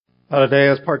Today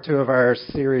is part 2 of our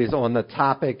series on the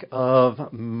topic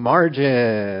of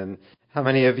margin. How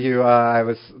many of you, I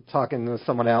was talking to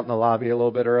someone out in the lobby a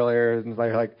little bit earlier, and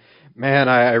they're like, man,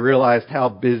 I realized how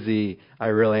busy I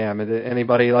really am. Did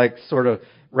anybody sort of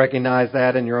recognize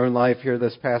that in your own life here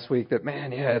this past week? That,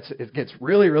 man, yeah, it gets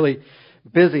really, really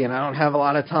busy, and I don't have a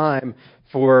lot of time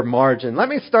for margin. Let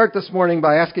me start this morning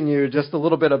by asking you just a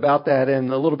little bit about that in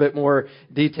a little bit more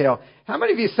detail. How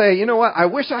many of you say, you know what, I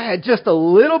wish I had just a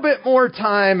little bit more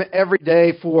time every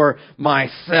day for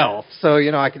myself. So,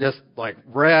 I could just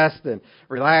rest and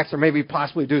relax or maybe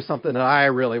possibly do something that I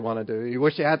really want to do. You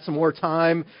wish you had some more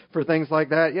time for things like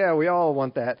that? Yeah, we all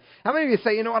want that. How many of you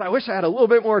say, you know what, I wish I had a little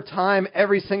bit more time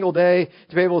every single day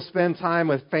to be able to spend time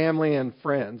with family and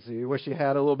friends? You wish you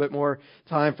had a little bit more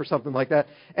time for something like that?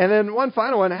 And then one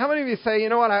final one. How many of you say, you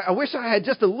know what, I wish I had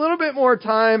just a little bit more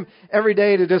time every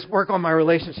day to just work on my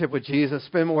relationship with Jesus,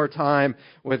 spend more time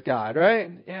with God, right?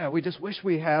 Yeah, we just wish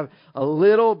we have a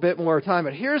little bit more time.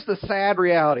 But here's the sad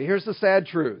reality. Here's the sad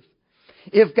truth.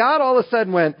 If God all of a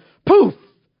sudden went, poof,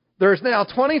 there's now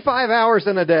 25 hours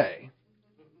in a day.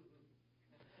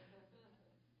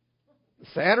 The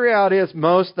sad reality is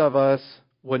most of us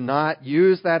would not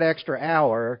use that extra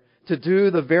hour to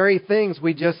do the very things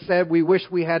we just said we wish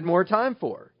we had more time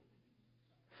for.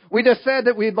 We just said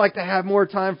that we'd like to have more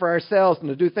time for ourselves and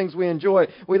to do things we enjoy.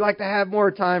 We'd like to have more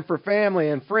time for family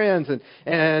and friends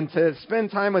and to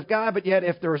spend time with God. But yet,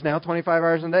 if there was now 25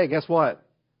 hours a day, guess what?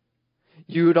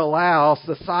 You'd allow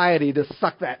society to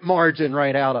suck that margin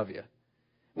right out of you.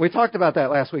 We talked about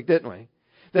that last week, didn't we?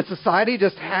 That society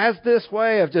just has this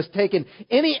way of just taking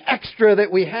any extra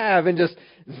that we have and just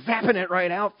zapping it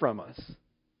right out from us.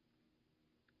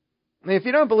 I mean, if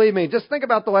you don't believe me, just think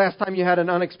about the last time you had an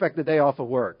unexpected day off of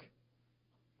work.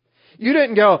 You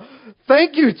didn't go,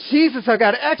 thank you, Jesus, I've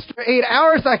got extra 8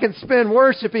 hours I can spend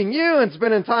worshiping you and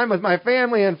spending time with my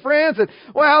family and friends. And,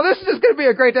 wow, this is just going to be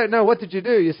a great day. No, what did you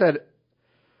do? You said,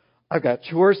 I've got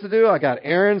chores to do. I got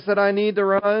errands that I need to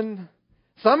run.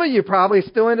 Some of you probably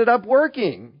still ended up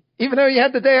working. Even though you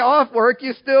had the day off work,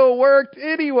 you still worked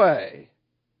anyway.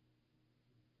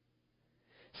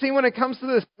 See, when it comes to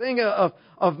this thing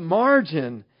of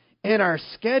margin in our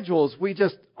schedules, we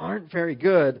just aren't very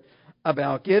good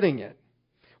about getting it.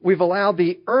 We've allowed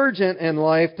the urgent in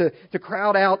life to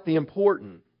crowd out the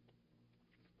important.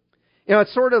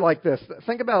 It's sort of like this.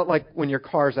 Think about when your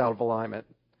car's out of alignment.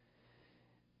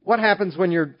 What happens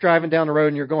when you're driving down the road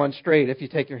and you're going straight if you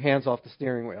take your hands off the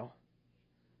steering wheel?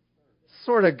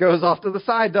 Sort of goes off to the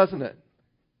side, doesn't it?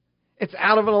 It's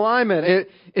out of an alignment.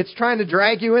 It's trying to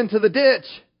drag you into the ditch.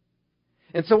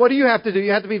 And so what do? You have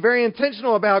to be very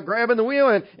intentional about grabbing the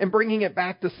wheel and bringing it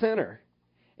back to center.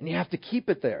 And you have to keep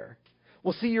it there.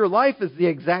 Well, see, your life is the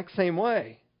exact same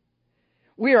way.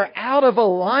 We are out of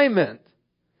alignment.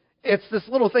 It's this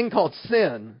little thing called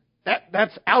sin.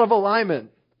 That's out of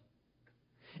alignment.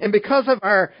 And because of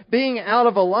our being out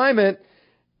of alignment,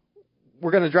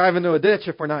 we're going to drive into a ditch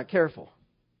if we're not careful.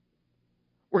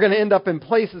 We're going to end up in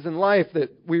places in life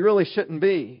that we really shouldn't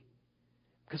be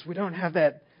because we don't have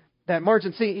that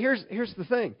margin. See, here's the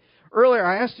thing. Earlier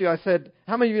I asked you, I said,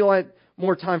 how many of you like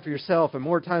more time for yourself and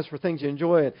more times for things you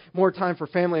enjoy and more time for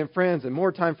family and friends and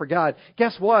more time for God?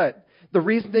 Guess what? The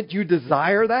reason that you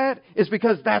desire that is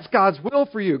because that's God's will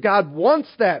for you. God wants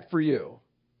that for you.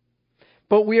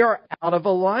 But we are out of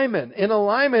alignment. In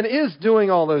alignment is doing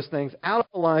all those things. Out of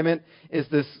alignment is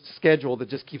this schedule that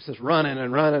just keeps us running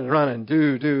and running and running.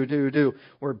 Do.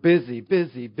 We're busy.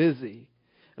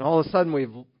 And all of a sudden we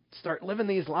start living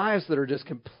these lives that are just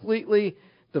completely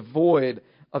devoid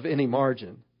of any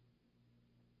margin.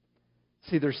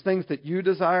 See, there's things that you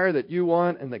desire, that you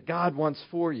want, and that God wants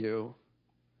for you.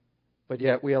 But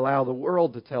yet we allow the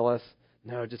world to tell us,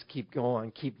 no, just keep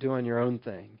going, keep doing your own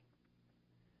thing.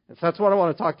 And so that's what I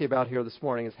want to talk to you about here this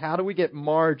morning, is how do we get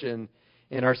margin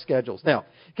in our schedules. Now,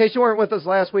 in case you weren't with us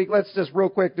last week, let's just real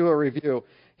quick do a review.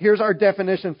 Here's our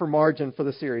definition for margin for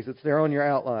the series. It's there on your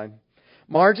outline.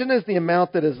 Margin is the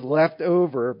amount that is left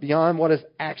over beyond what is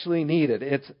actually needed.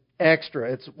 It's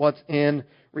extra. It's what's in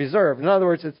reserve. In other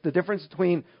words, it's the difference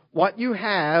between what you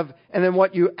have and then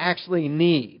what you actually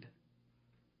need.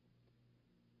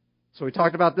 So we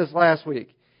talked about this last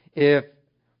week. If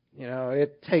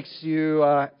it takes you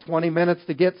 20 minutes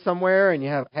to get somewhere and you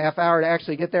have a half hour to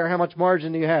actually get there, how much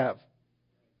margin do you have?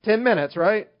 10 minutes,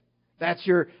 right? That's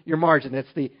your margin.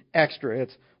 It's the extra.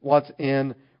 It's what's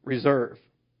in reserve.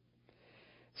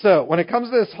 So when it comes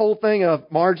to this whole thing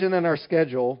of margin in our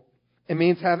schedule, it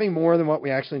means having more than what we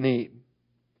actually need.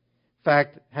 In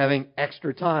fact, having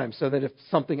extra time so that if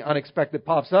something unexpected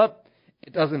pops up,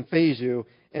 it doesn't faze you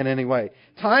in any way.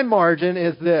 Time margin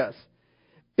is this.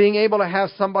 being able to have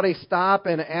somebody stop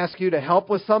and ask you to help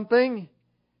with something,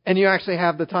 and you actually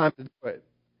have the time to do it.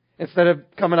 Instead of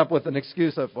coming up with an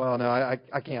excuse of, well, no,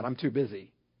 I can't, I'm too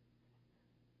busy.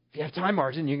 If you have time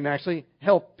margin, you can actually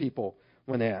help people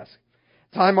when they ask.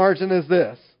 Time margin is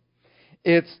this.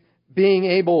 It's being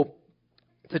able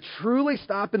to truly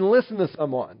stop and listen to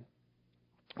someone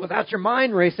without your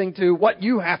mind racing to what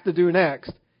you have to do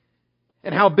next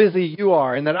and how busy you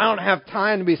are and that I don't have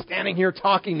time to be standing here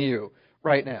talking to you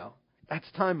right now. That's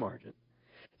time margin.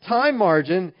 Time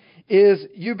margin is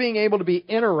you being able to be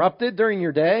interrupted during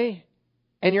your day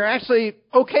and you're actually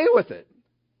okay with it.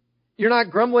 You're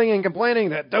not grumbling and complaining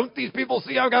that, don't these people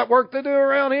see I've got work to do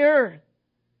around here?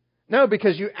 No,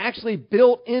 because you actually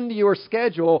built into your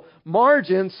schedule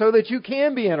margin so that you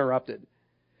can be interrupted.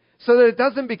 So that it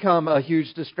doesn't become a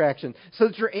huge distraction. So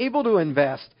that you're able to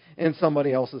invest in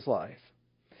somebody else's life.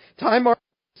 Time margin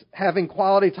is having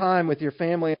quality time with your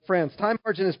family and friends. Time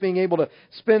margin is being able to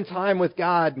spend time with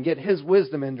God and get His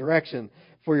wisdom and direction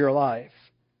for your life.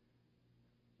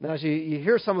 Now, as you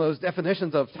hear some of those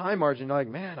definitions of time margin, you're like,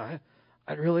 man,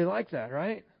 I'd really like that,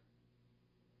 right?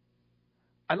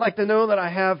 I'd like to know that I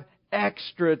have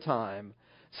extra time,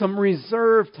 some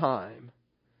reserve time,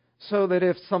 so that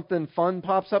if something fun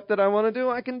pops up that I want to do,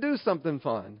 I can do something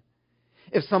fun.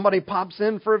 If somebody pops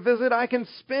in for a visit, I can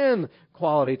spend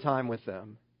quality time with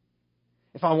them.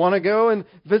 If I want to go and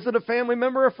visit a family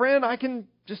member or a friend, I can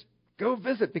just go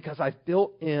visit because I've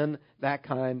built in that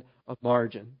kind of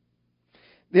margin.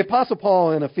 The Apostle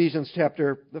Paul in Ephesians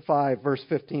chapter 5, verse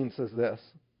 15 says this.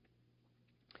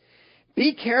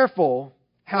 Be careful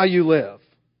how you live.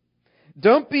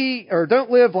 Don't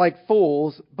live like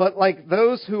fools, but like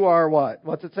those who are what?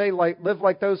 What's it say? Live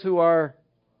like those who are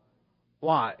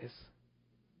wise.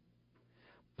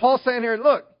 Paul's saying here,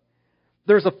 look,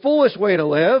 there's a foolish way to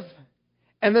live,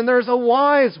 and then there's a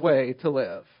wise way to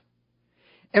live.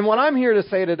 And what I'm here to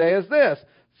say today is this.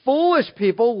 Foolish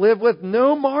people live with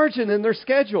no margin in their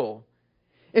schedule.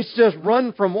 It's just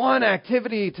run from one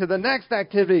activity to the next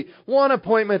activity, one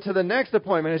appointment to the next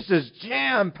appointment. It's just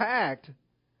jam-packed.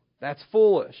 That's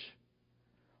foolish.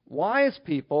 Wise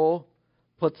people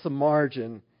put some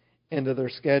margin into their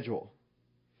schedule.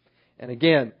 And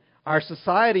again, our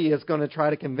society is going to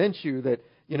try to convince you that,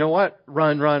 you know what,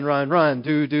 run,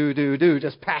 do,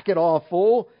 just pack it all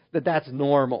full, that's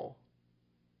normal.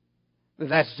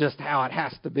 That's just how it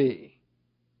has to be.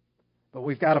 But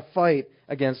we've got to fight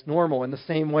against normal in the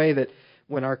same way that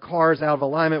when our car's out of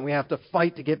alignment, we have to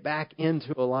fight to get back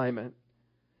into alignment,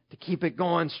 to keep it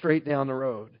going straight down the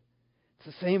road.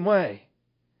 It's the same way.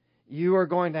 You are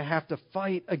going to have to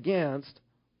fight against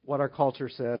what our culture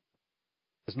says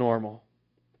is normal.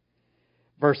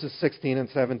 Verses 16 and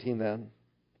 17 then.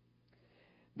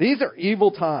 These are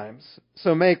evil times,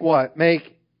 so make what?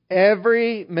 Make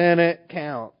every minute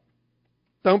count.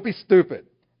 Don't be stupid.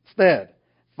 Instead,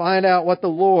 find out what the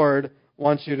Lord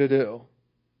wants you to do.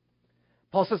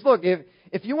 Paul says, look,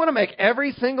 if you want to make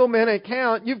every single minute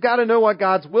count, you've got to know what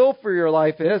God's will for your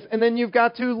life is, and then you've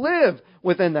got to live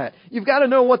within that. You've got to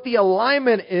know what the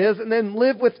alignment is, and then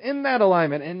live within that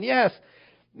alignment. And yes,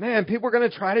 man, people are going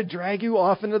to try to drag you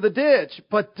off into the ditch,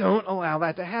 but don't allow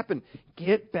that to happen.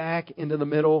 Get back into the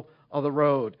middle of the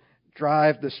road.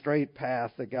 Drive the straight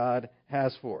path that God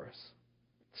has for us.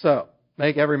 So,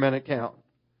 make every minute count.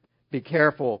 Be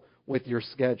careful with your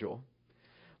schedule.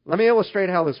 Let me illustrate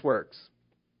how this works.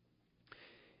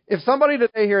 If somebody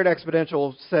today here at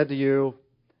Exponential said to you,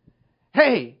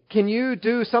 hey, can you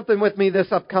do something with me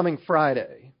this upcoming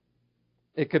Friday?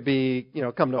 It could be,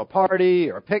 come to a party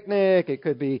or a picnic. It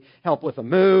could be help with a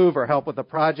move or help with a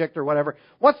project or whatever.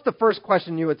 What's the first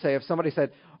question you would say if somebody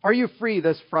said, are you free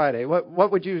this Friday?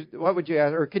 What would you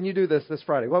ask? Or can you do this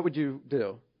Friday? What would you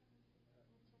do?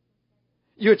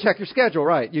 You would check your schedule,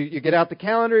 right? You get out the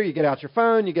calendar, you get out your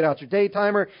phone, you get out your day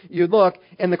timer, you look,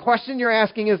 and the question you're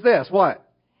asking is this, what?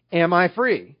 Am I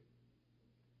free?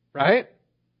 Right?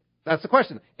 That's the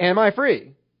question. Am I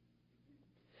free?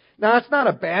 Now, it's not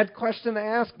a bad question to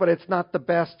ask, but it's not the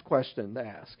best question to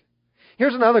ask.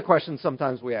 Here's another question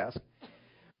sometimes we ask.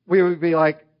 We would be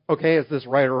like, okay, is this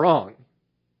right or wrong?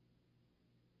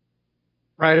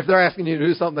 Right? If they're asking you to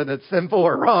do something that's sinful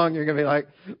or wrong, you're going to be like,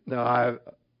 no,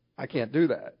 I can't do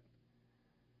that.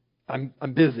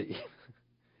 I'm busy.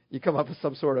 You come up with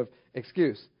some sort of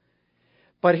excuse.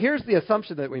 But here's the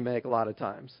assumption that we make a lot of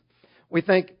times. We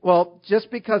think, well,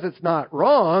 just because it's not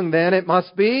wrong, then it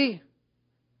must be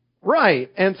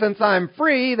right. And since I'm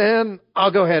free, then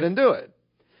I'll go ahead and do it.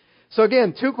 So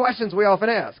again, two questions we often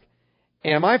ask.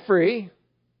 Am I free?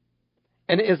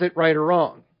 And is it right or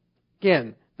wrong?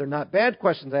 Again, They're not bad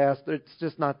questions to ask. It's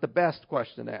just not the best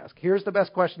question to ask. Here's the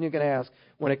best question you can ask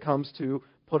when it comes to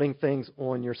putting things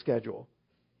on your schedule.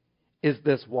 Is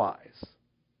this wise?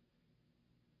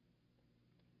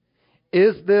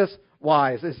 Is this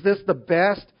wise? Is this the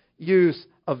best use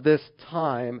of this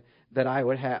time that I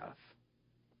would have?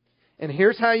 And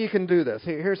here's how you can do this.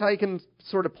 Here's how you can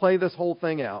sort of play this whole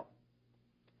thing out.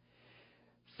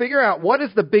 Figure out what is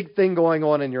the big thing going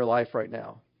on in your life right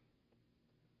now.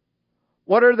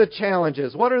 What are the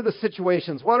challenges? What are the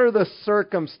situations? What are the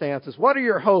circumstances? What are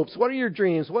your hopes? What are your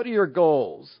dreams? What are your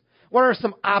goals? What are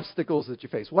some obstacles that you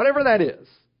face? Whatever that is.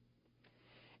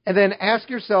 And then ask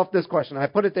yourself this question. I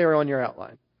put it there on your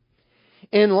outline.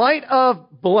 In light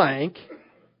of blank,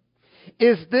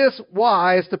 is this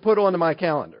wise to put onto my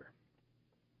calendar?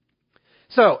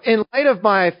 So, in light of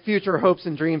my future hopes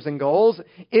and dreams and goals,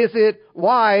 is it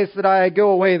wise that I go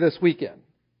away this weekend?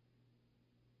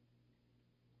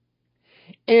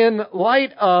 In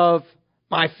light of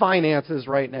my finances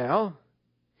right now,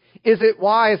 is it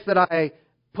wise that I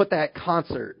put that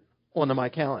concert onto my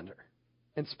calendar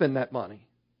and spend that money?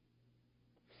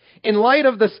 In light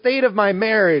of the state of my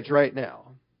marriage right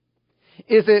now,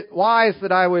 is it wise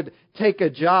that I would take a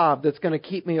job that's going to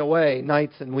keep me away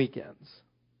nights and weekends?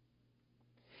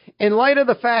 In light of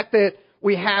the fact that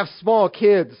we have small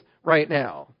kids right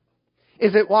now,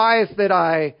 is it wise that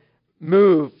I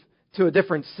move to a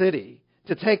different city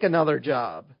to take another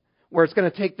job where it's going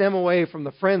to take them away from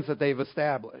the friends that they've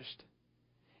established?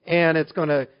 And it's going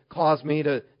to cause me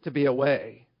to be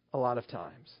away a lot of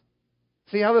times.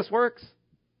 See how this works?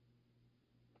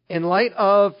 In light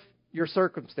of your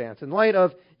circumstance, in light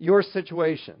of your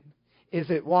situation, is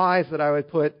it wise that I would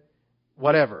put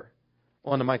whatever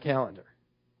onto my calendar?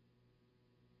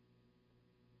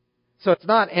 So it's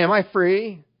not, am I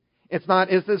free? It's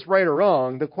not, is this right or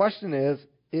wrong? The question is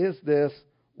this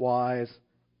wise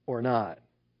or not?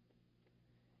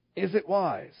 Is it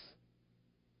wise?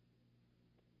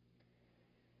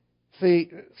 See,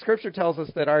 Scripture tells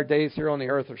us that our days here on the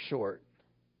earth are short.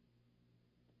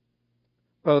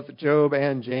 Both Job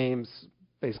and James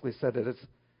basically said that it's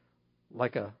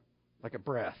like a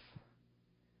breath.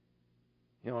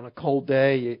 You know, on a cold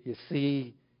day, you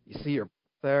see your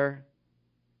breath there.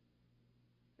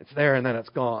 It's there and then it's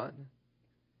gone.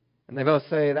 And they both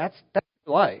say that's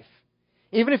life.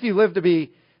 Even if you live to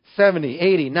be 70,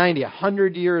 80, 90,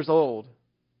 100 years old,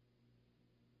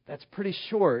 that's pretty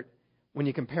short when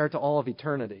you compare it to all of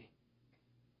eternity.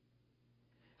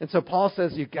 And so Paul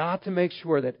says you've got to make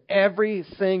sure that every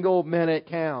single minute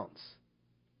counts.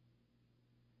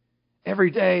 Every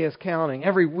day is counting.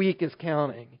 Every week is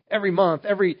counting. Every month,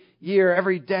 every year,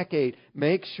 every decade.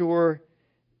 Make sure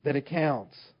that it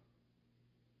counts.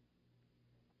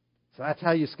 So that's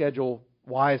how you schedule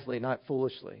wisely, not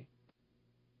foolishly.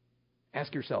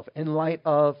 Ask yourself, in light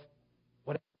of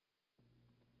what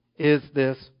is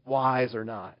this wise or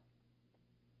not?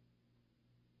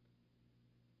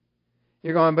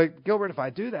 You're going, but Gilbert, if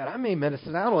I do that, I may miss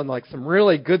out on like some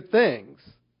really good things.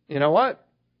 You know what?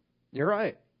 You're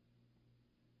right.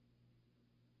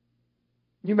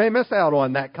 You may miss out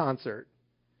on that concert.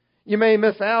 You may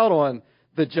miss out on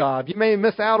the job. You may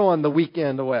miss out on the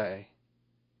weekend away.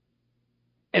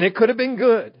 And it could have been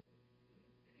good.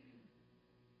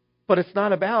 But it's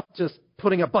not about just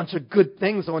putting a bunch of good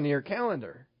things on your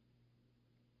calendar.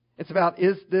 It's about,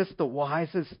 is this the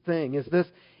wisest thing? Is this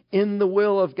in the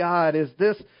will of God? Is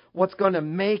this what's going to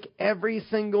make every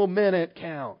single minute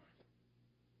count?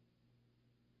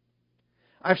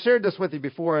 I've shared this with you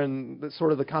before in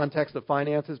sort of the context of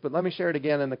finances, but let me share it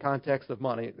again in the context of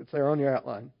money. It's there on your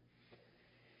outline.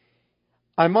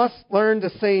 I must learn to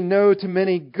say no to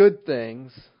many good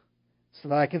things so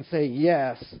that I can say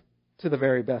yes to the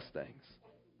very best things.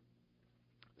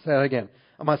 Say that again.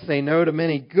 I must say no to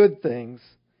many good things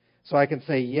so I can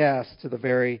say yes to the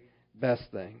very best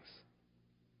things.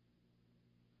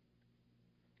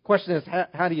 Question is,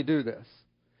 how do you do this?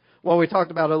 Well, we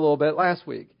talked about it a little bit last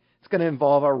week. It's going to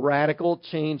involve a radical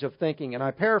change of thinking. And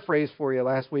I paraphrased for you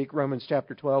last week, Romans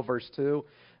chapter 12, verse 2,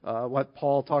 what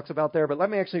Paul talks about there. But let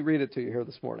me actually read it to you here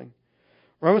this morning.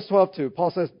 Romans 12:2,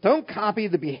 Paul says, don't copy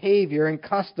the behavior and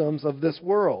customs of this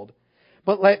world,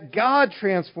 but let God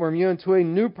transform you into a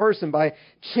new person by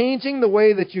changing the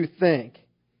way that you think.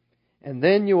 And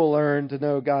then you will learn to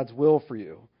know God's will for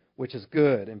you, which is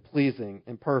good and pleasing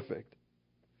and perfect.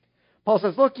 Paul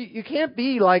says, look, you can't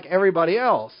be like everybody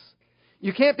else.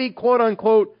 You can't be, quote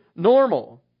unquote,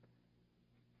 normal.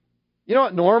 You know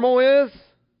what normal is?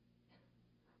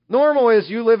 Normal is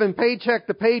you living paycheck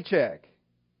to paycheck.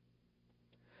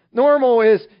 Normal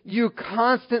is you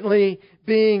constantly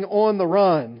being on the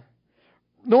run,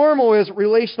 Normal is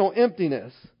relational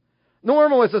emptiness.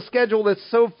 Normal is a schedule that's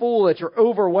so full that you're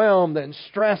overwhelmed and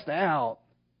stressed out.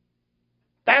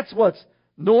 That's what's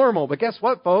normal. But guess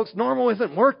what, folks? Normal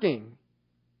isn't working.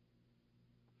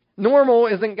 Normal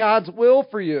isn't God's will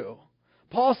for you.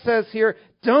 Paul says here,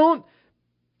 don't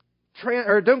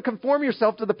conform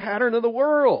yourself to the pattern of the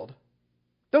world.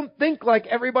 Don't think like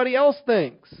everybody else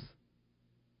thinks.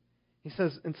 He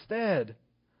says, instead,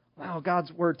 allow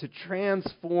God's Word to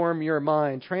transform your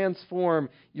mind, transform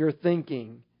your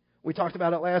thinking. We talked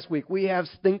about it last week. We have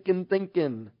stinking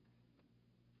thinking.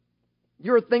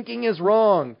 Your thinking is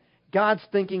wrong. God's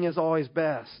thinking is always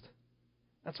best.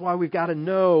 That's why we've got to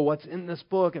know what's in this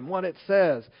book and what it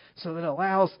says, so that it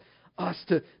allows us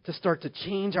to start to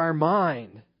change our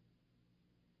mind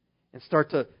and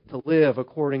start to live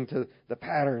according to the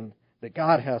pattern that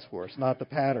God has for us, not the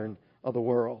pattern of the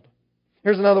world.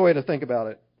 Here's another way to think about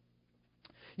it.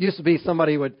 Used to be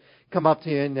somebody would come up to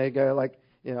you and they go like,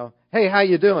 hey, how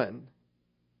you doing?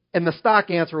 And the stock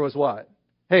answer was what?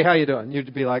 Hey, how you doing?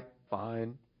 You'd be like,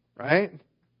 fine, right?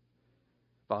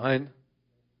 Fine.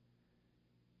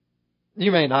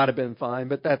 You may not have been fine,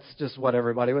 but that's just what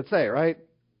everybody would say, right?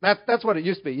 That's what it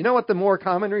used to be. You know what the more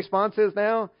common response is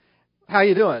now? How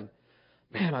you doing?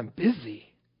 Man, I'm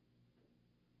busy.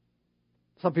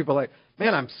 Some people are like,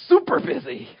 man, I'm super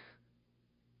busy.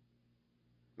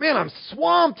 Man, I'm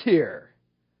swamped here.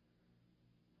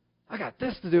 I got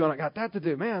this to do and I got that to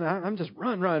do. Man, I'm just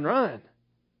run.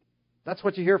 That's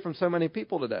what you hear from so many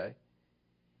people today.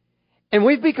 And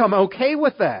we've become okay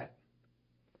with that.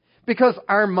 Because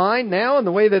our mind now and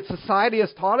the way that society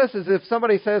has taught us is if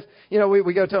somebody says,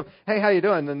 we go to them, hey, how you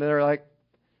doing? And they're like,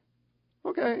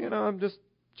 okay, I'm just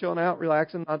chilling out,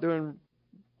 relaxing, not doing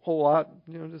a whole lot,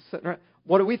 just sitting around.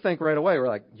 What do we think right away? We're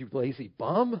like, you lazy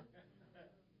bum.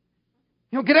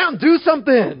 Get out and do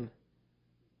something.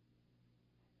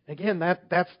 Again,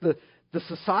 that's the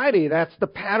society, that's the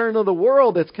pattern of the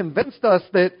world that's convinced us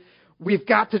that we've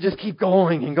got to just keep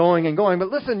going and going and going. But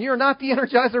listen, you're not the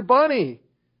Energizer Bunny.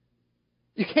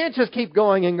 You can't just keep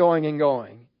going and going and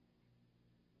going.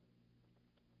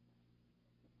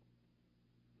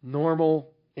 Normal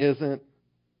isn't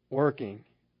working.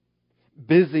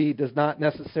 Busy does not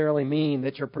necessarily mean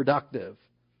that you're productive.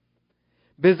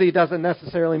 Busy doesn't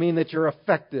necessarily mean that you're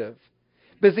effective.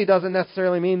 Busy doesn't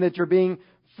necessarily mean that you're being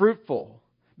fruitful.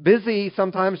 Busy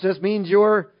sometimes just means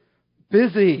you're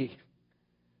busy.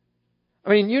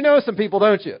 I mean, some people,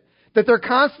 don't you? That they're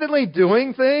constantly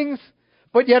doing things,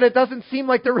 but yet it doesn't seem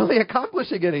like they're really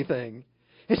accomplishing anything.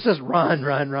 It's just run.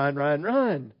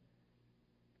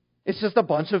 It's just a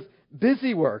bunch of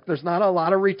busy work. There's not a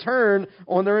lot of return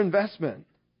on their investment.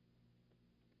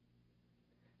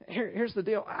 Here's the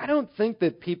deal. I don't think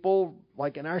that people,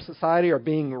 like in our society, are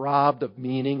being robbed of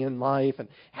meaning in life and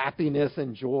happiness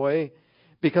and joy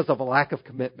because of a lack of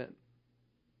commitment.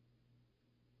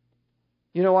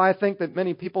 I think that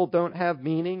many people don't have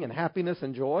meaning and happiness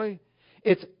and joy.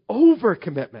 It's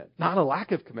overcommitment, not a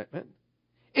lack of commitment.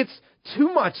 It's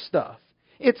too much stuff.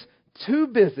 It's too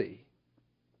busy.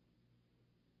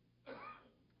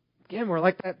 Again, we're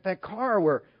like that car.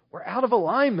 We're out of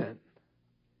alignment.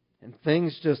 And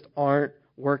things just aren't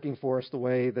working for us the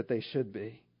way that they should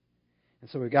be. And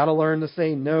so we've got to learn to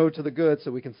say no to the good so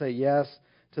we can say yes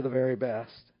to the very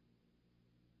best.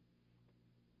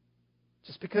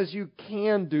 Just because you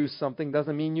can do something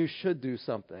doesn't mean you should do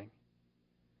something.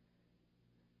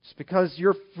 Just because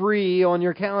you're free on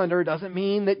your calendar doesn't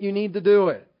mean that you need to do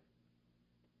it.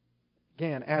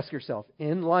 Again, ask yourself,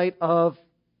 in light of,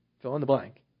 fill in the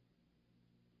blank,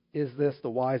 is this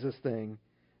the wisest thing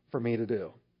for me to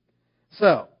do?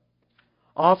 So,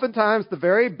 oftentimes the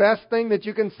very best thing that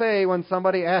you can say when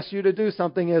somebody asks you to do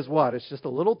something is what? It's just a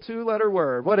little 2-letter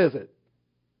word. What is it?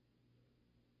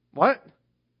 What?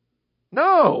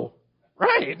 No.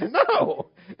 Right. No.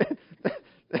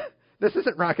 This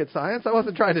isn't rocket science. I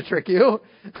wasn't trying to trick you.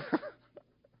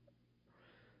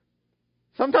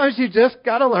 Sometimes you just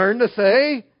got to learn to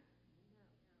say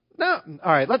no.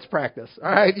 All right, let's practice.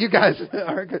 All right, you guys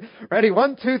are good. Ready?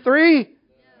 1, 2, 3.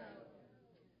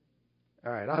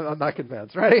 All right, I'm not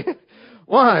convinced. Ready?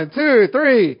 1, 2,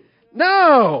 3.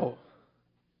 No.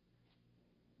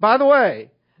 By the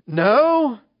way,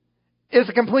 no is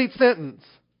a complete sentence.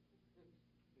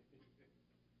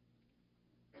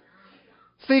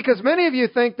 See, because many of you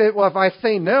think that, well, if I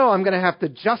say no, I'm going to have to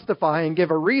justify and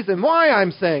give a reason why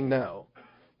I'm saying no.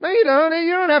 No, you don't.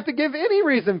 You don't have to give any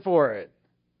reason for it.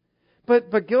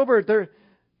 But Gilbert,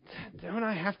 don't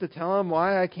I have to tell him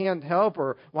why I can't help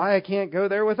or why I can't go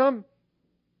there with him?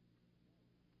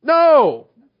 No!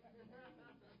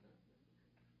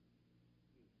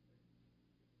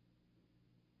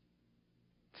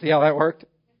 See how that worked?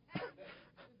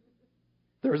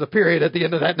 There was a period at the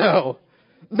end of that no.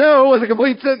 No was a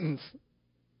complete sentence.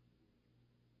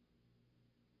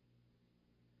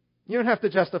 You don't have to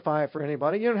justify it for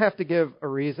anybody. You don't have to give a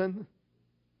reason.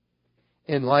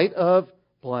 In light of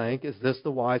blank, is this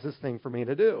the wisest thing for me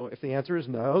to do? If the answer is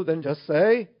no, then just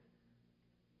say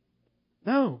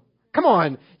no. Come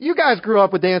on. You guys grew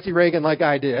up with Nancy Reagan like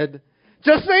I did.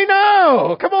 Just say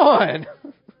no. Come on.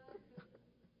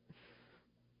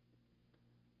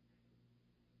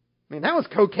 I mean, that was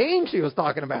cocaine she was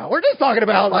talking about. We're just talking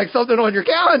about like something on your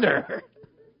calendar.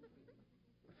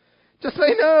 Just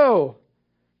say no.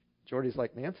 Jordy's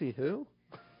like, Nancy who?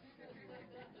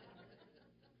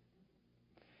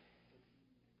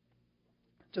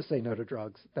 Just say no to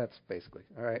drugs. That's basically,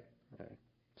 all right?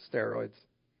 Steroids.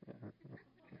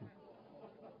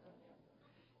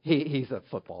 He's a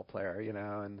football player,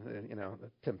 and the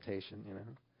temptation,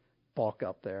 bulk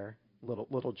up there.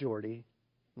 Little Jordy.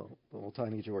 Little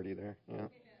tiny Jordy there. Yeah.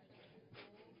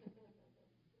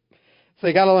 So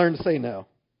you got to learn to say no.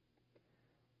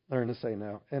 Learn to say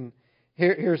no. And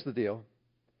here's the deal.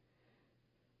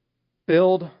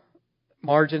 Build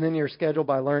margin in your schedule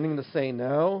by learning to say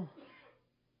no,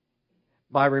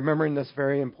 by remembering this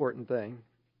very important thing.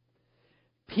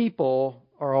 People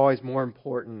are always more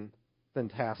important than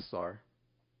tasks are.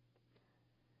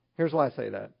 Here's why I say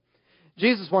that.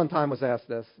 Jesus one time was asked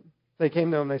this. They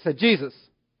came to him and they said, Jesus,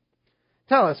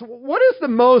 tell us, what is the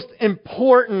most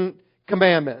important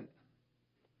commandment?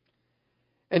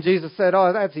 And Jesus said,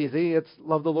 oh, that's easy. It's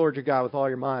love the Lord your God with all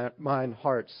your mind,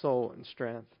 heart, soul, and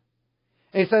strength.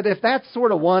 And he said, if that's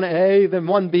sort of 1A, then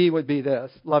 1B would be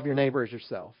this, love your neighbor as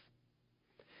yourself.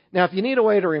 Now, if you need a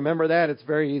way to remember that, it's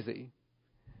very easy.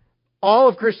 All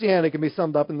of Christianity can be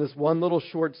summed up in this one little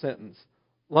short sentence.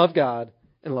 Love God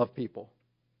and love people.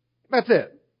 That's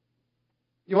it.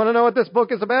 You want to know what this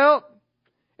book is about?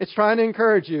 It's trying to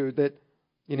encourage you that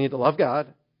you need to love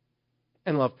God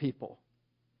and love people.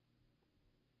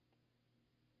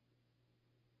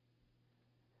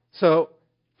 So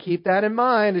keep that in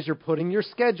mind as you're putting your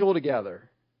schedule together.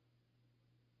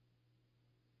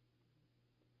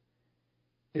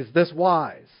 Is this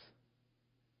wise?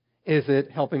 Is it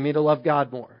helping me to love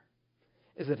God more?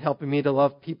 Is it helping me to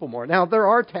love people more? Now, there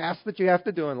are tasks that you have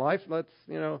to do in life. Let's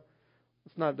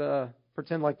not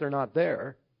pretend like they're not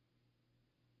there.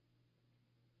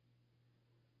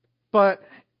 But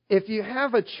if you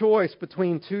have a choice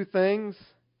between two things,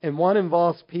 and one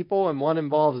involves people and one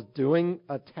involves doing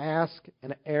a task,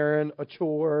 an errand, a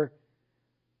chore,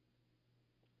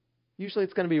 usually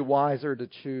it's going to be wiser to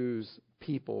choose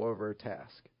people over a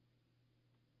task.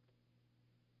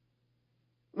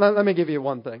 Let me give you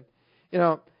one thing.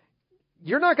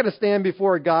 You're not going to stand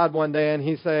before God one day and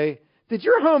He say, did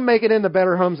your home make it into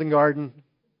Better Homes and Garden?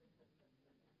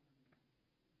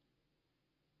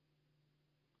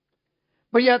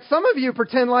 But yet some of you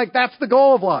pretend like that's the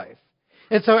goal of life.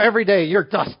 And so every day you're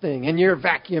dusting and you're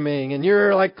vacuuming and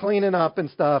you're like cleaning up and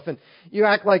stuff. And you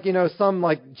act like, some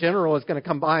like general is going to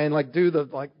come by and like do the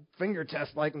like finger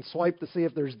test like and swipe to see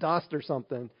if there's dust or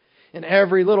something. And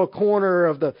every little corner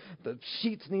of the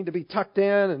sheets need to be tucked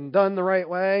in and done the right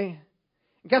way.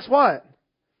 And guess what?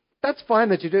 That's fine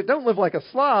that you do it. Don't live like a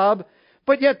slob,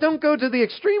 but yet don't go to the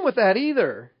extreme with that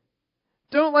either.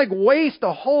 Don't like waste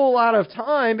a whole lot of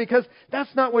time because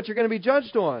that's not what you're going to be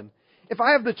judged on. If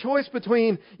I have the choice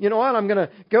between, I'm going to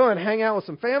go and hang out with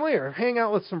some family or hang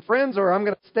out with some friends or I'm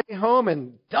going to stay home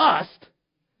and dust,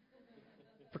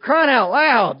 for crying out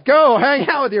loud, go hang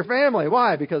out with your family.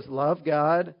 Why? Because love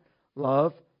God,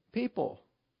 love people.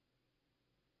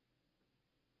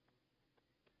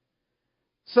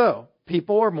 So,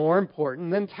 people are more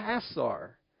important than tasks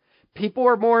are. People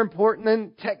are more important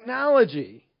than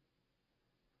technology.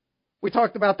 We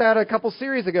talked about that a couple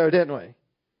series ago, didn't we?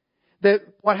 That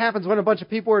what happens when a bunch of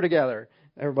people are together?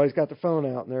 Everybody's got their phone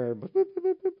out and they're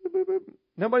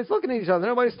nobody's looking at each other.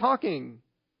 Nobody's talking.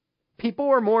 People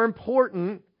are more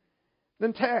important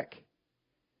than tech.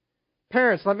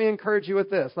 Parents, let me encourage you with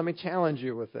this. Let me challenge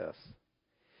you with this.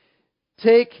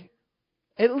 Take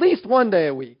at least one day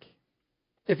a week.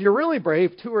 If you're really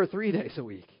brave, 2 or 3 days a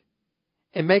week.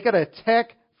 And make it a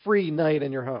tech-free night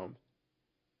in your home.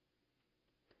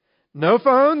 No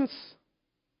phones.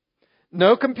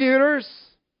 No computers,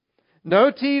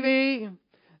 no TV,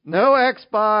 no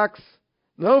Xbox,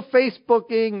 no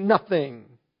Facebooking, nothing.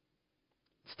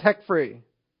 It's tech-free.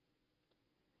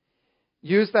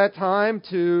 Use that time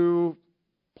to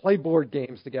play board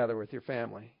games together with your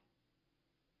family.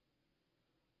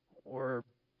 Or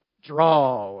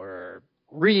draw, or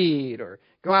read, or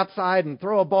go outside and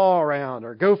throw a ball around,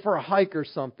 or go for a hike or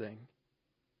something.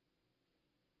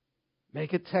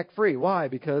 Make it tech-free. Why?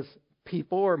 Because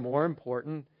people are more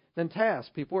important than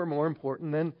tasks. People are more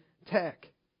important than tech.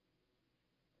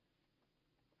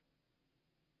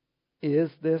 Is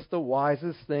this the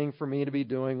wisest thing for me to be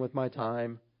doing with my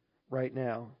time right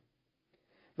now?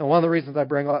 Now, one of the reasons I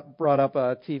brought up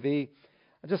TV,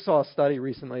 I just saw a study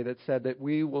recently that said that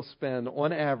we will spend,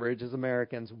 on average, as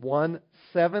Americans,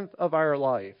 1/7 of our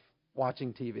life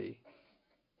watching TV.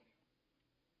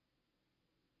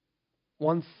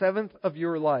 1/7 of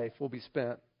your life will be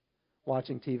spent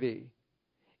watching TV.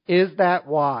 Is that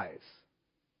wise?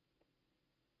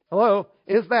 Hello?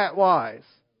 Is that wise?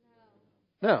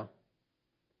 No.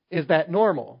 Is that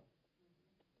normal?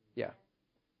 Yeah.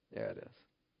 Yeah, it is.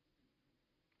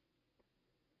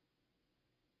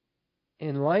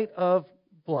 In light of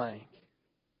blank,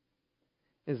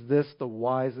 is this the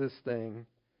wisest thing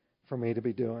for me to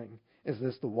be doing? Is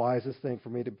this the wisest thing for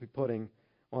me to be putting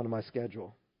onto my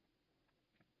schedule?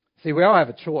 See, we all have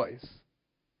a choice.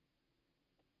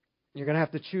 You're going to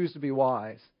have to choose to be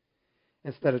wise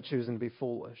instead of choosing to be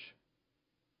foolish.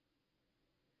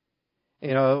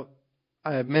 You know,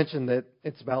 I mentioned that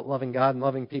it's about loving God and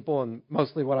loving people, and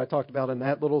mostly what I talked about in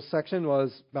that little section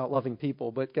was about loving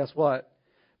people. But guess what?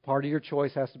 Part of your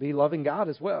choice has to be loving God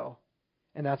as well.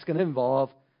 And that's going to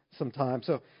involve some time.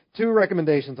 So 2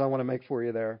 recommendations I want to make for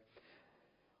you there.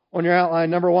 On your outline,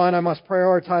 number 1, I must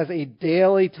prioritize a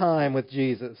daily time with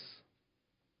Jesus.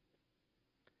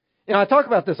 You know, I talk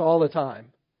about this all the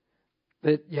time,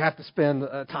 that you have to spend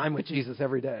time with Jesus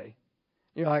every day.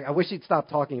 You know, I wish he'd stop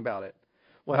talking about it.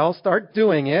 Well, start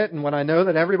doing it, and when I know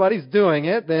that everybody's doing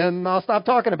it, then I'll stop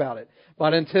talking about it.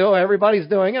 But until everybody's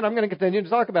doing it, I'm going to continue to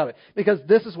talk about it. Because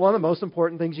this is one of the most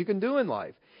important things you can do in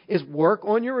life, is work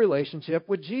on your relationship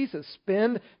with Jesus.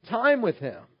 Spend time with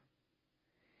Him.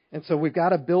 And so we've got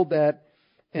to build that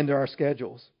into our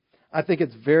schedules. I think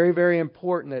it's very, very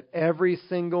important that every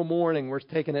single morning we're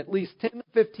taking at least 10 to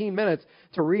 15 minutes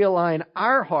to realign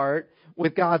our heart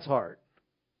with God's heart.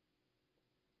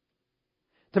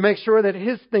 To make sure that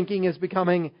His thinking is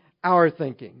becoming our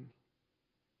thinking.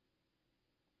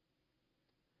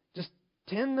 Just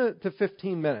 10 to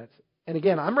 15 minutes. And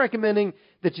again, I'm recommending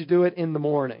that you do it in the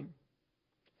morning.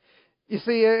 You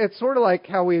see, it's sort of like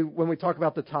how when we talk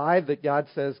about the tithe, that God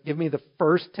says, give me the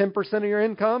first 10% of your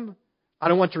income. I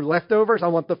don't want your leftovers. I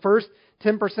want the first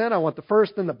 10%. I want the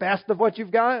first and the best of what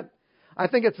you've got. I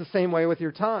think it's the same way with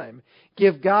your time.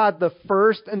 Give God the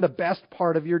first and the best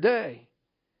part of your day.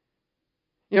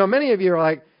 You know, many of you are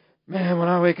like, man, when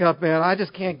I wake up, man, I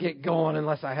just can't get going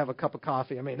unless I have a cup of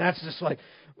coffee. I mean, that's just like,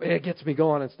 it gets me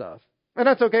going and stuff. And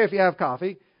that's okay if you have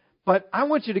coffee. But I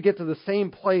want you to get to the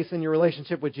same place in your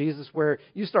relationship with Jesus where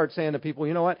you start saying to people,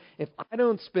 you know what? If I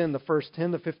don't spend the first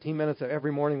 10 to 15 minutes of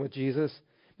every morning with Jesus,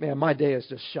 man, my day is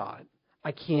just shot.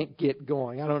 I can't get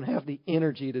going. I don't have the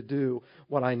energy to do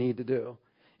what I need to do.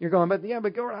 You're going, but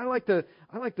Gordon, I like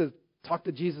to talk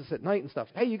to Jesus at night and stuff.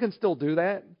 Hey, you can still do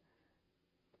that.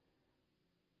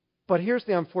 But here's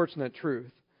the unfortunate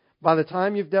truth. By the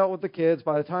time you've dealt with the kids,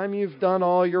 by the time you've done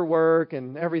all your work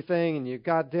and everything, and you've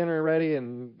got dinner ready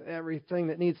and everything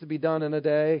that needs to be done in a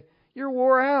day, you're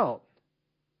wore out.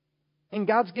 And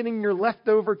God's getting your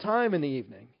leftover time in the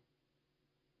evening.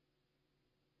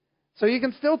 So you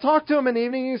can still talk to Him in the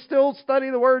evening, you can still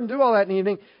study the Word and do all that in the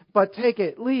evening, but take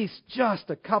at least just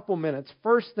a couple minutes,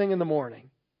 first thing in the morning,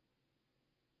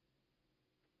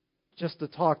 just to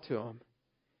talk to Him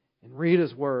and read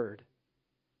His Word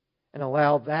and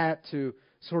allow that to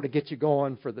sort of get you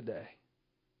going for the day.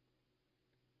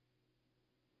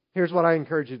 Here's what I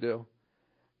encourage you to do.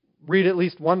 Read at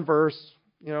least one verse,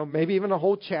 maybe even a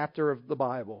whole chapter of the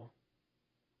Bible.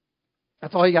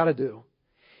 That's all you got to do.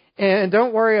 And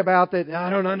don't worry about that, I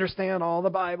don't understand all the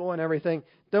Bible and everything.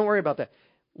 Don't worry about that.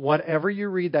 Whatever you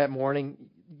read that morning,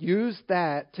 use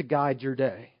that to guide your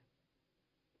day.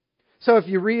 So if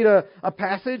you read a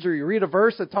passage or you read a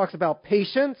verse that talks about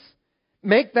patience,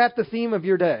 make that the theme of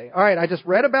your day. All right, I just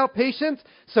read about patience,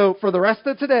 so for the rest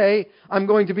of today, I'm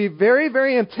going to be very,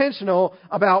 very intentional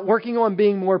about working on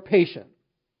being more patient.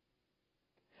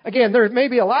 Again, there may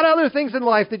be a lot of other things in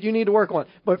life that you need to work on,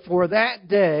 but for that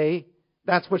day,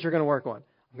 that's what you're going to work on.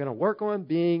 I'm going to work on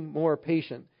being more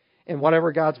patient. And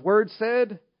whatever God's Word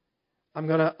said, I'm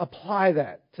going to apply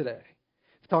that today.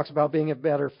 If it talks about being a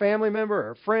better family member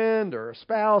or a friend or a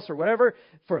spouse or whatever,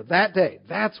 for that day,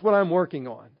 that's what I'm working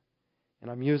on.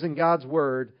 And I'm using God's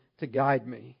Word to guide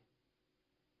me.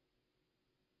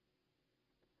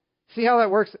 See how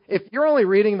that works? If you're only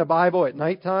reading the Bible at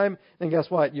nighttime, then guess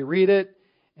what? You read it,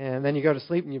 and then you go to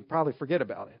sleep, and you probably forget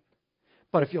about it.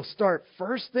 But if you'll start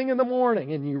first thing in the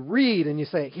morning, and you read, and you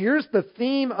say, here's the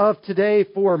theme of today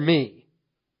for me.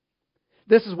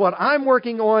 This is what I'm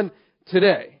working on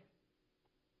today.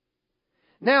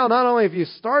 Now, not only have you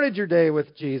started your day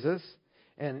with Jesus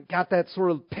and got that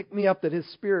sort of pick-me-up that His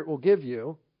Spirit will give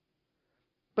you,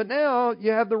 but now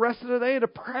you have the rest of the day to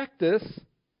practice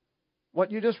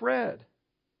what you just read.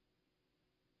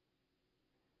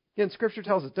 Again, Scripture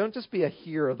tells us, don't just be a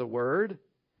hearer of the Word,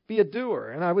 be a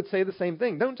doer. And I would say the same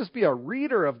thing. Don't just be a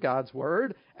reader of God's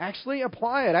Word. Actually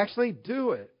apply it. Actually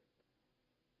do it.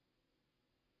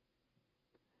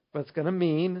 But it's going to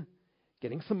mean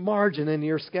getting some margin in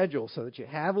your schedule so that you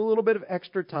have a little bit of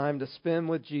extra time to spend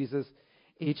with Jesus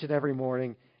each and every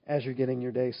morning as you're getting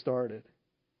your day started.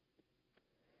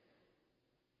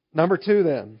 Number 2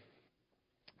 then,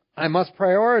 I must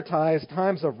prioritize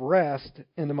times of rest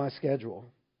into my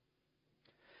schedule.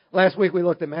 Last week we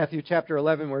looked at Matthew chapter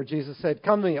 11 where Jesus said,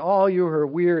 "Come to me, all you who are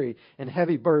weary and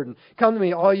heavy burdened. Come to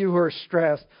me, all you who are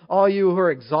stressed, all you who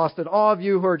are exhausted, all of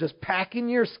you who are just packing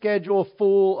your schedule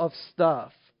full of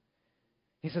stuff."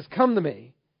 He says, "Come to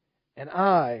me, and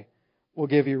I will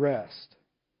give you rest."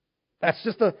 That's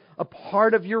just a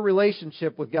part of your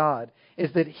relationship with God,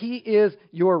 is that He is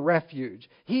your refuge.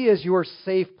 He is your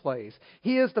safe place.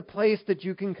 He is the place that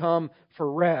you can come for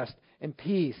rest and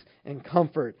peace and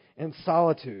comfort and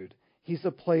solitude. He's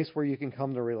the place where you can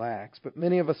come to relax. But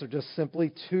many of us are just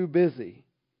simply too busy.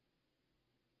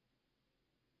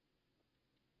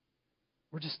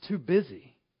 We're just too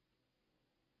busy.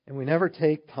 And we never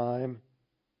take time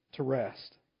to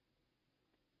rest.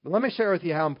 But let me share with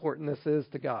you how important this is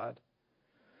to God.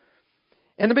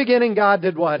 In the beginning, God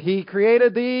did what? He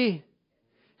created the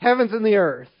heavens and the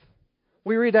earth.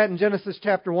 We read that in Genesis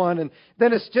chapter 1. And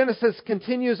then as Genesis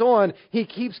continues on, He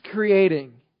keeps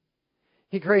creating.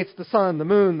 He creates the sun, the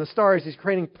moon, the stars. He's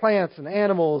creating plants and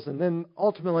animals, and then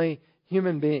ultimately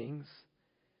human beings.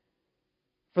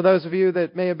 For those of you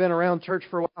that may have been around church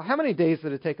for a while, how many days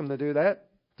did it take Him to do that?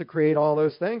 To create all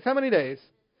those things? How many days?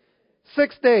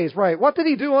 6 days, right. What did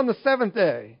He do on the 7th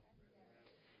day?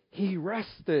 He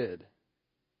rested.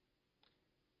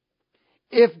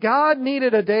 If God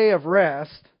needed a day of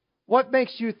rest, what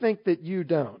makes you think that you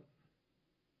don't?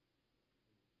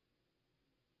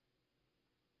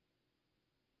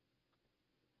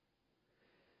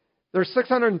 There's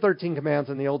 613 commands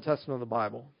in the Old Testament of the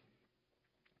Bible.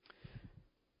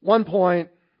 One point,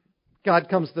 God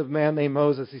comes to a man named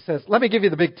Moses. He says, "Let me give you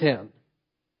the Big Ten."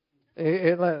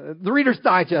 The Reader's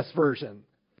Digest version.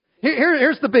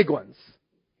 Here's the big ones.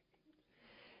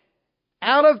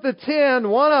 Out of the 10,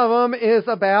 one of them is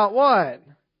about what?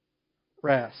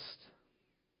 Rest.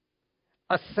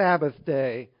 A Sabbath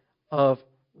day of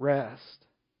rest.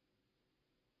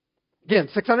 Again,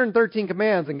 613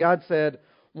 commands, and God said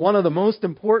one of the most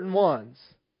important ones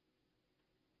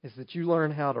is that you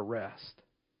learn how to rest.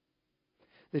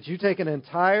 That you take an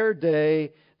entire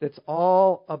day that's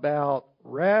all about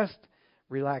rest,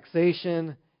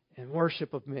 relaxation, and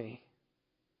worship of me.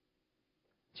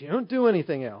 That you don't do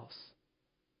anything else.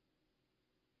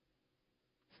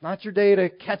 It's not your day to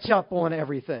catch up on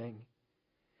everything.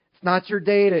 It's not your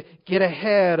day to get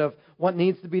ahead of what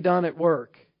needs to be done at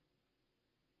work.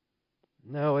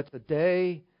 No, it's a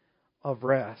day of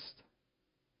rest.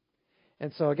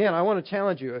 And so again, I want to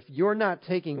challenge you. If you're not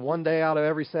taking one day out of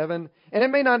every 7, and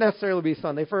it may not necessarily be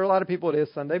Sunday. For a lot of people it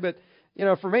is Sunday, but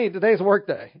for me, today's a work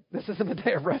day. This isn't a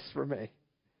day of rest for me.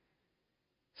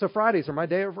 So Fridays are my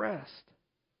day of rest.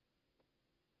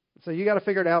 So you got to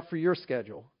figure it out for your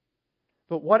schedule.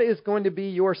 But what is going to be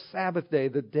your Sabbath day?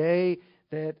 The day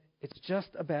that it's just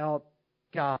about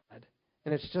God.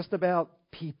 And it's just about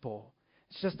people.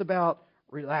 It's just about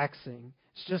relaxing.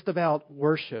 It's just about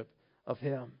worship of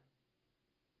Him.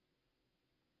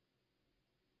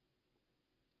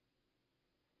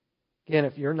 Again,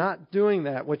 if you're not doing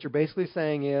that, what you're basically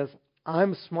saying is,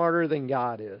 I'm smarter than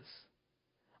God is.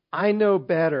 I know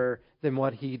better than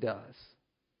what He does.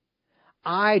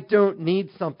 I don't need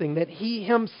something that He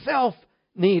Himself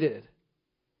needed.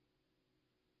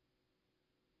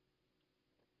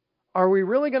 Are we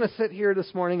really going to sit here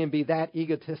this morning and be that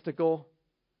egotistical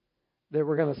that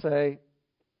we're going to say,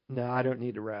 no, I don't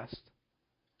need to rest.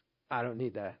 I don't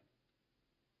need that.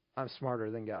 I'm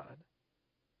smarter than God.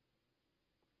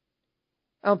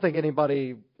 I don't think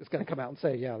anybody is going to come out and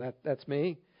say, yeah, that's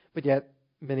me. But yet,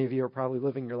 many of you are probably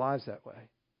living your lives that way.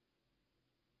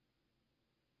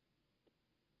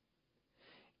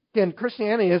 Again,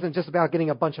 Christianity isn't just about getting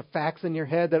a bunch of facts in your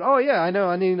head that, oh yeah, I know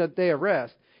I need a day of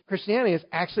rest. Christianity is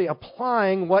actually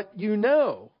applying what you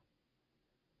know.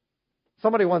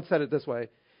 Somebody once said it this way: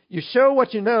 you show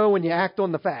what you know when you act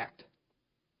on the fact.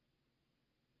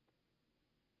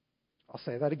 I'll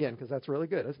say that again because that's really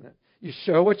good, isn't it? You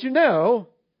show what you know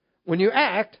when you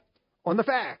act on the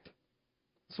fact.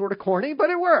 Sort of corny, but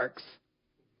it works.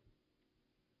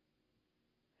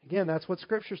 Again, that's what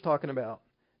Scripture's talking about.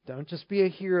 Don't just be a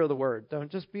hearer of the Word.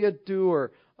 Don't just be a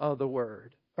doer of the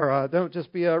Word. Or don't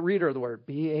just be a reader of the Word.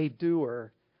 Be a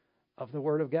doer of the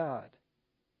Word of God.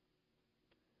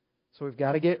 So we've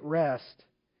got to get rest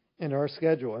in our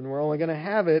schedule. And we're only going to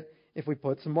have it if we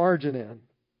put some margin in.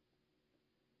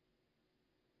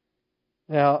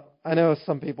 Now, I know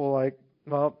some people like,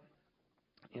 well,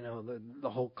 you know, the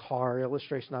whole car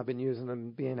illustration I've been using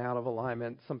and being out of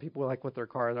alignment. Some people like with their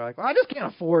car, they're like, well, I just can't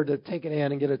afford to take it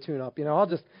in and get a tune-up. You know, I'll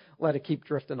just let it keep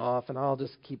drifting off and I'll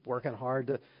just keep working hard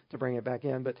to bring it back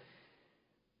in. But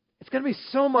it's going to be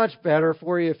so much better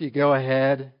for you if you go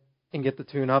ahead and get the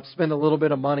tune-up, spend a little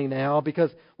bit of money now,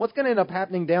 because what's going to end up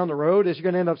happening down the road is you're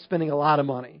going to end up spending a lot of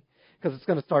money because it's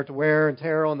going to start to wear and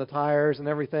tear on the tires and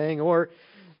everything. Or,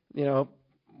 you know,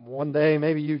 one day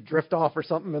maybe you drift off or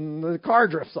something and the car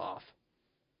drifts off.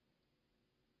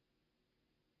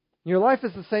 Your life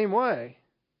is the same way.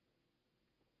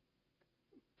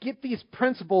 Get these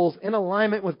principles in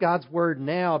alignment with God's Word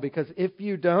now, because if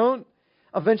you don't,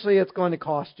 eventually it's going to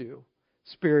cost you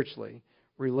spiritually,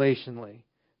 relationally,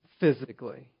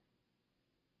 physically.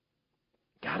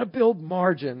 Got to build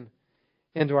margin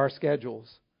into our schedules,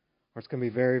 or it's going to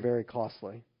be very, very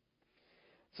costly.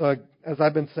 So, as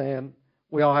I've been saying,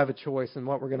 we all have a choice in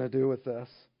what we're going to do with this.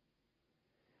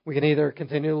 We can either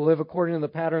continue to live according to the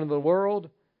pattern of the world,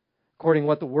 according to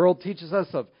what the world teaches us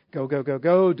of go, go, go,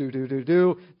 go, do, do, do,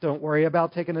 do. Don't worry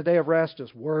about taking a day of rest.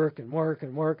 Just work and work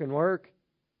and work and work.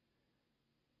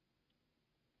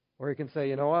 Or you can say,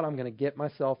 you know what, I'm going to get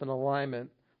myself in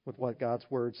alignment with what God's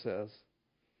Word says.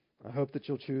 I hope that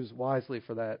you'll choose wisely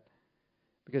for that.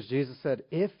 Because Jesus said,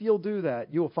 if you'll do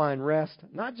that, you will find rest,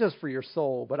 not just for your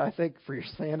soul, but I think for your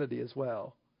sanity as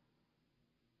well.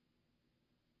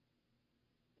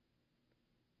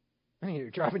 I mean, you're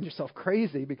driving yourself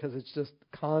crazy because it's just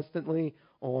constantly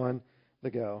on the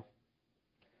go.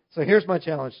 So here's my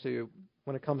challenge to you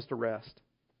when it comes to rest.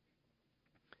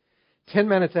 10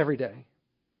 minutes every day.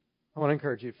 I want to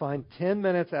encourage you, find 10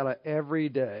 minutes out of every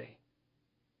day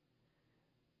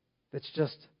that's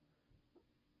just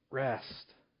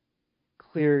rest.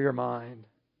 Clear your mind.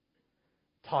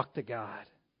 Talk to God.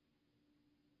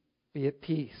 Be at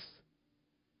peace.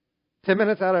 10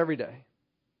 minutes out every day.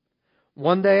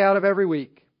 One day out of every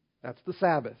week. That's the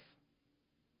Sabbath.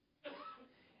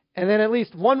 And then at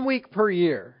least 1 week per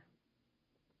year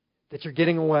that you're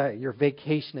getting away. You're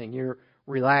vacationing. You're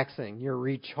relaxing. You're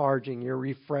recharging. You're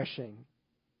refreshing.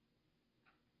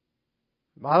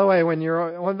 By the way, when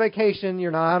you're on vacation,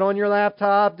 you're not on your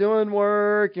laptop doing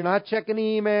work. You're not checking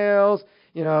emails.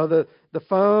 You know, the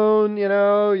phone, you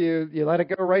know, you let it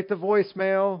go right to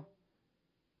voicemail.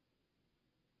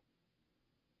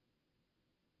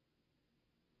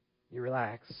 You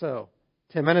relax. So,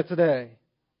 10 minutes a day,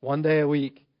 1 day a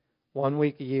week, 1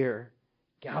 week a year.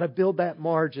 Got to build that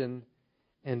margin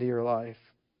into your life.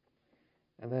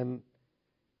 And then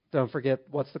don't forget,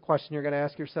 what's the question you're going to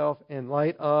ask yourself? In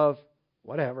light of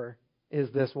whatever, is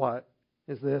this what?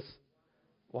 Is this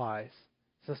wise?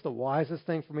 Is this the wisest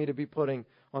thing for me to be putting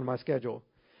on my schedule?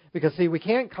 Because, see, we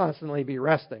can't constantly be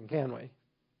resting, can we?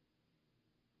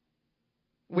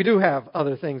 We do have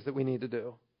other things that we need to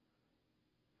do.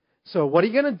 So what are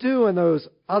you going to do in those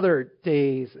other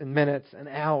days and minutes and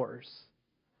hours?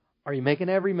 Are you making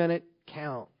every minute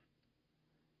count?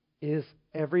 Is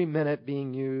every minute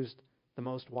being used the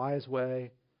most wise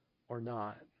way or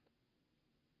not?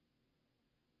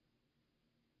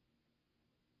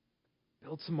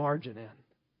 Build some margin in.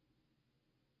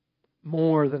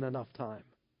 More than enough time.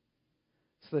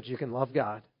 So that you can love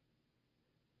God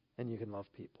and you can love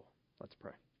people. Let's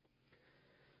pray.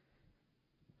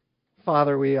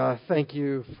 Father, we thank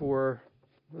you for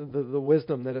the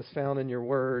wisdom that is found in your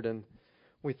word. And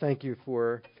we thank you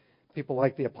for people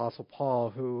like the Apostle Paul,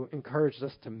 who encouraged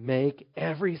us to make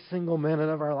every single minute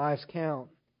of our lives count.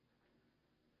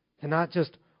 To not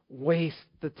just waste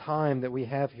the time that we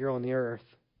have here on the earth,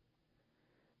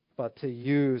 but to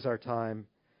use our time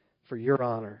for your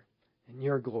honor and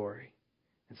your glory,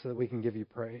 and so that we can give you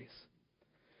praise.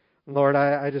 Lord,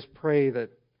 I just pray that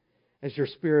as your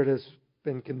Spirit has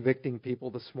been convicting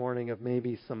people this morning of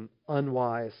maybe some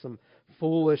unwise, some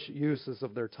foolish uses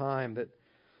of their time, that,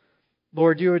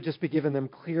 Lord, you would just be giving them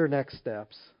clear next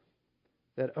steps.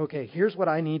 That, okay, here's what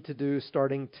I need to do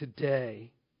starting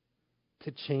today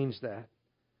to change that,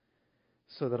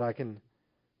 so that I can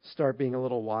start being a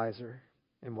little wiser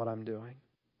in what I'm doing.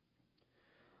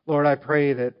 Lord, I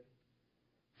pray that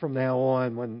from now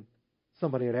on, when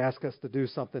somebody would ask us to do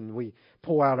something, we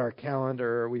pull out our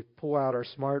calendar or we pull out our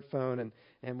smartphone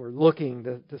and we're looking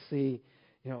to see,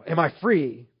 am I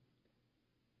free?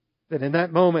 That in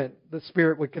that moment, the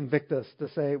Spirit would convict us to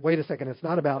say, wait a second, it's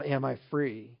not about am I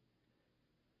free?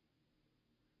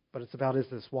 But it's about is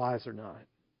this wise or not?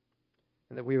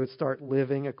 And that we would start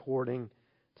living according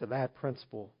to that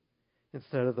principle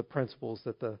instead of the principles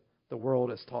that the world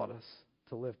has taught us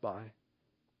to live by.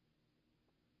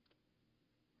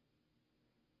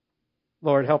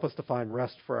 Lord, help us to find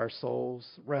rest for our souls,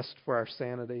 rest for our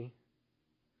sanity,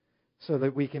 so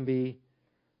that we can be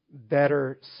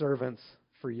better servants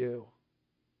for you.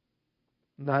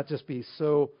 Not just be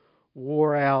so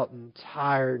wore out and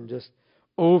tired and just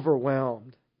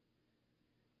overwhelmed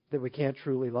that we can't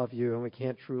truly love you and we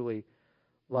can't truly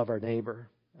love our neighbor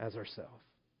as ourselves.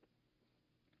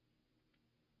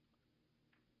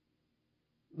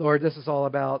 Lord, this is all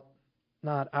about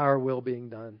not our will being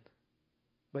done,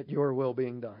 but your will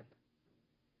being done.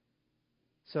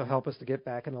 So help us to get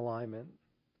back in alignment.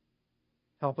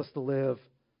 Help us to live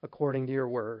according to your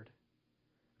word,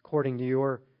 according to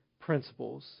your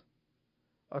principles,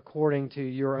 according to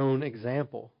your own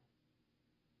example,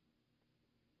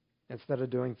 instead of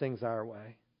doing things our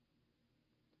way.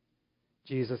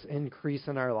 Jesus, increase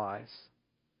in our lives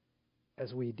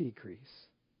as we decrease.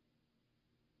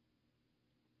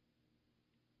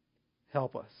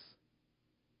 Help us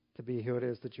to be who it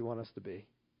is that you want us to be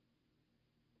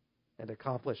and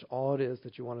accomplish all it is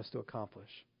that you want us to accomplish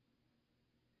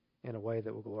in a way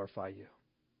that will glorify you.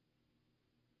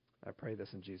 I pray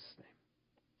this in Jesus'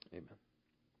 name. Amen.